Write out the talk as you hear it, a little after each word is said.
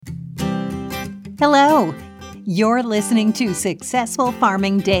Hello! You're listening to Successful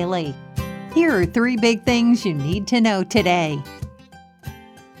Farming Daily. Here are 3 big things you need to know today.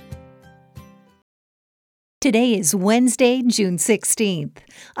 Today is Wednesday, June 16th.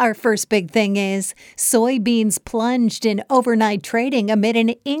 Our first big thing is soybeans plunged in overnight trading amid an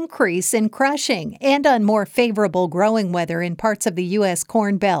increase in crushing and on more favorable growing weather in parts of the U.S.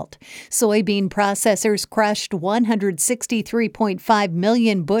 Corn Belt. Soybean processors crushed 163.5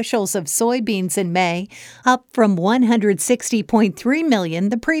 million bushels of soybeans in May, up from 160.3 million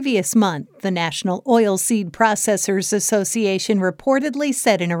the previous month, the National Oilseed Processors Association reportedly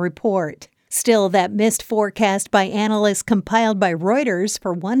said in a report. Still, that missed forecast by analysts compiled by Reuters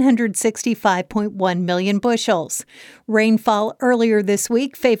for 165.1 million bushels. Rainfall earlier this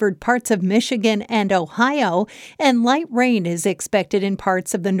week favored parts of Michigan and Ohio, and light rain is expected in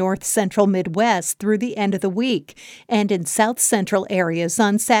parts of the north-central Midwest through the end of the week and in south-central areas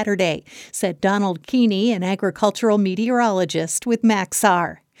on Saturday, said Donald Keeney, an agricultural meteorologist with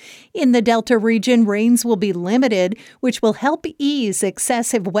Maxar. In the Delta region, rains will be limited, which will help ease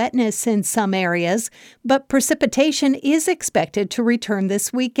excessive wetness in some areas, but precipitation is expected to return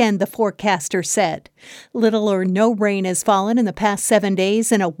this weekend, the forecaster said. Little or no rain has fallen in the past 7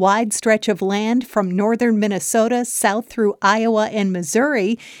 days in a wide stretch of land from northern Minnesota south through Iowa and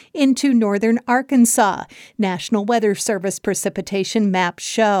Missouri into northern Arkansas, National Weather Service precipitation maps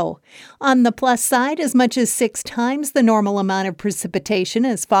show. On the plus side, as much as 6 times the normal amount of precipitation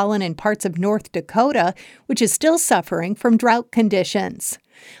has fallen in parts of North Dakota, which is still suffering from drought conditions.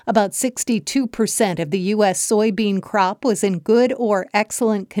 About 62% of the U.S. soybean crop was in good or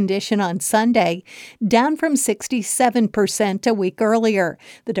excellent condition on Sunday, down from 67% a week earlier,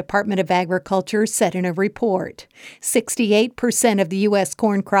 the Department of Agriculture said in a report. 68% of the U.S.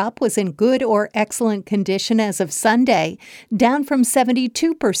 corn crop was in good or excellent condition as of Sunday, down from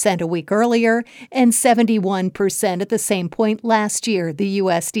 72% a week earlier and 71% at the same point last year, the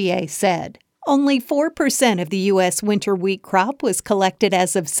USDA said. Only 4% of the U.S. winter wheat crop was collected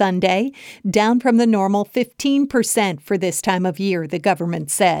as of Sunday, down from the normal 15% for this time of year, the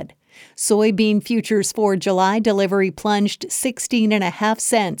government said. Soybean futures for July delivery plunged 16.5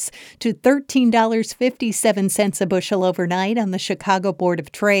 cents to $13.57 a bushel overnight on the Chicago Board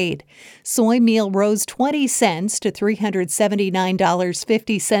of Trade. Soy meal rose 20 cents to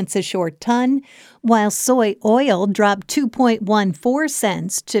 $379.50 a short ton, while soy oil dropped 2.14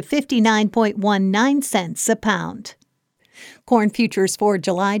 cents to 59.19 cents a pound. Corn futures for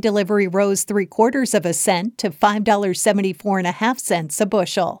July delivery rose 0.75 cents to $5.74 a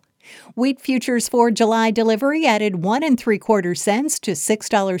bushel. Wheat futures for July delivery added 1 3/4 cents to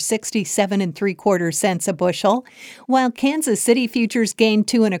 $6.67 3/4 a bushel, while Kansas City futures gained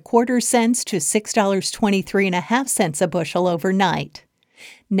 2 1/4 cents to $6.23 a bushel overnight.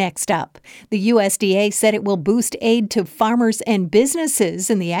 Next up, the USDA said it will boost aid to farmers and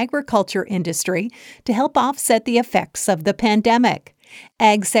businesses in the agriculture industry to help offset the effects of the pandemic.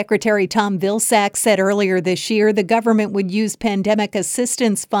 Ag Secretary Tom Vilsack said earlier this year the government would use pandemic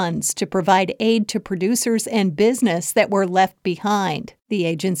assistance funds to provide aid to producers and business that were left behind, the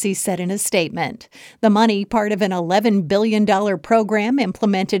agency said in a statement. The money, part of an $11 billion program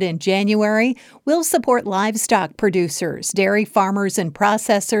implemented in January, will support livestock producers, dairy farmers and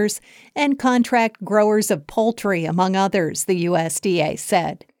processors, and contract growers of poultry, among others, the USDA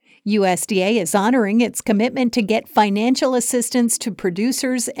said. USDA is honoring its commitment to get financial assistance to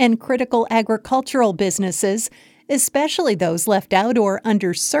producers and critical agricultural businesses, especially those left out or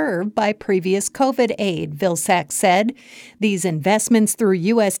underserved by previous COVID aid, Vilsack said. These investments through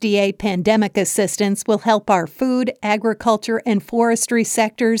USDA pandemic assistance will help our food, agriculture, and forestry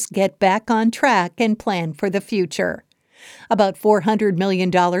sectors get back on track and plan for the future. About $400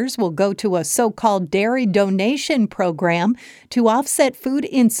 million will go to a so-called dairy donation program to offset food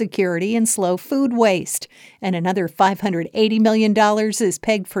insecurity and slow food waste, and another $580 million is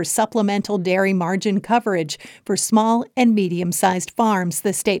pegged for supplemental dairy margin coverage for small and medium-sized farms,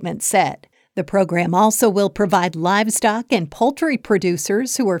 the statement said. The program also will provide livestock and poultry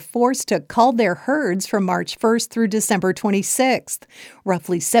producers who are forced to cull their herds from March 1st through December 26th.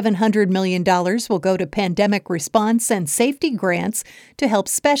 Roughly $700 million will go to pandemic response and safety grants to help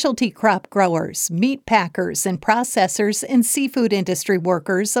specialty crop growers, meat packers and processors, and seafood industry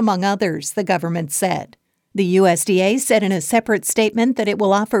workers, among others, the government said. The USDA said in a separate statement that it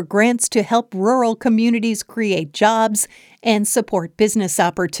will offer grants to help rural communities create jobs and support business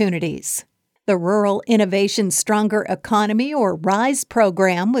opportunities. The The Rural Innovation Stronger Economy, or RISE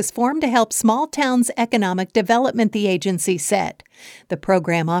program, was formed to help small towns' economic development, the agency said. The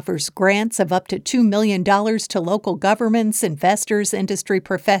program offers grants of up to $2 million to local governments, investors, industry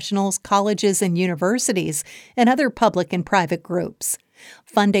professionals, colleges and universities, and other public and private groups.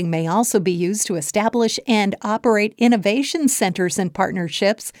 Funding may also be used to establish and operate innovation centers and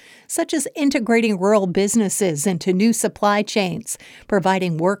partnerships, such as integrating rural businesses into new supply chains,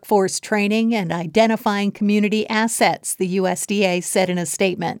 providing workforce training, and identifying community assets, the USDA said in a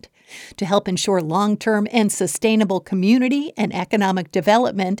statement. To help ensure long-term and sustainable community and economic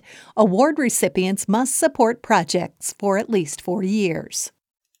development, award recipients must support projects for at least 4 years.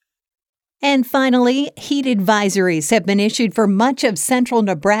 And finally, heat advisories have been issued for much of central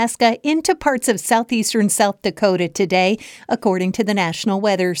Nebraska into parts of southeastern South Dakota today, according to the National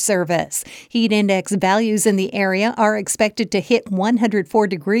Weather Service. Heat index values in the area are expected to hit 104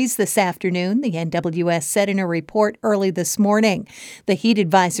 degrees this afternoon, the NWS said in a report early this morning. The heat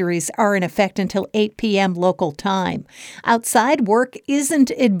advisories are in effect until 8 p.m. local time. Outside work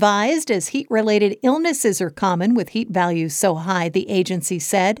isn't advised as heat-related illnesses are common with heat values so high, the agency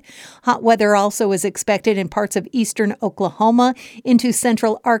said. Hot weather also is expected in parts of eastern Oklahoma into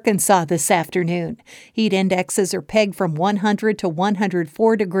central Arkansas this afternoon. Heat indexes are pegged from 100 to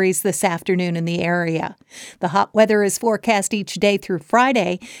 104 degrees this afternoon in the area. The hot weather is forecast each day through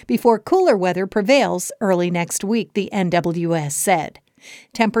Friday before cooler weather prevails early next week, the NWS said.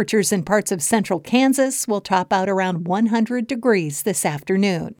 Temperatures in parts of central Kansas will top out around 100 degrees this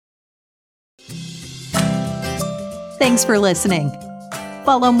afternoon. Thanks for listening.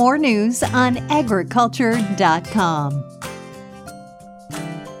 Follow more news on agriculture.com.